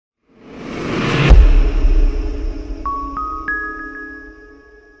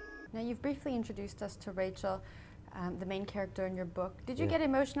you've briefly introduced us to Rachel, the main character in your book. Did you get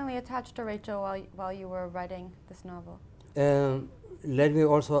emotionally attached to Rachel while you were writing this novel? Let me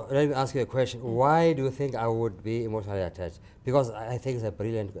ask you a question. Why do you think I would be emotionally attached? Because I think it's a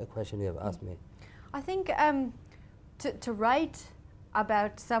brilliant question you have asked me. I think to write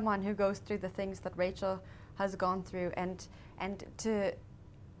about someone who goes through the things that Rachel has gone through, and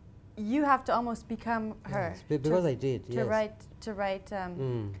you have to almost become her. Yes, because I did. To write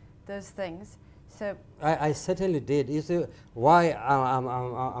those things. So I certainly did. You see, why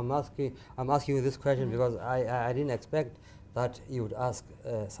I'm asking you this question, because I didn't expect that you would ask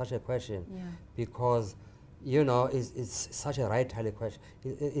such a question, because you know it's such a right-handed question.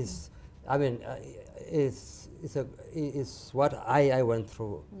 It's what I went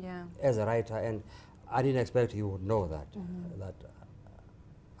through as a writer, and I didn't expect you would know that that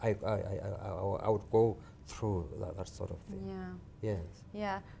I would go through that sort of thing. Yeah. Yes.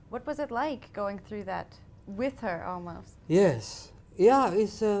 Yeah. What was it like going through that with her almost? Yes. Yeah.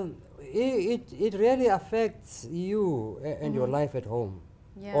 It's it really affects you and your life at home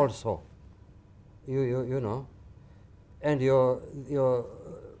also. You know, and your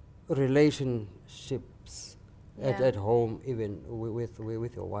relationships at home, even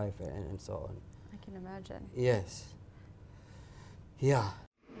with your wife and so on. I can imagine. Yes. Yeah.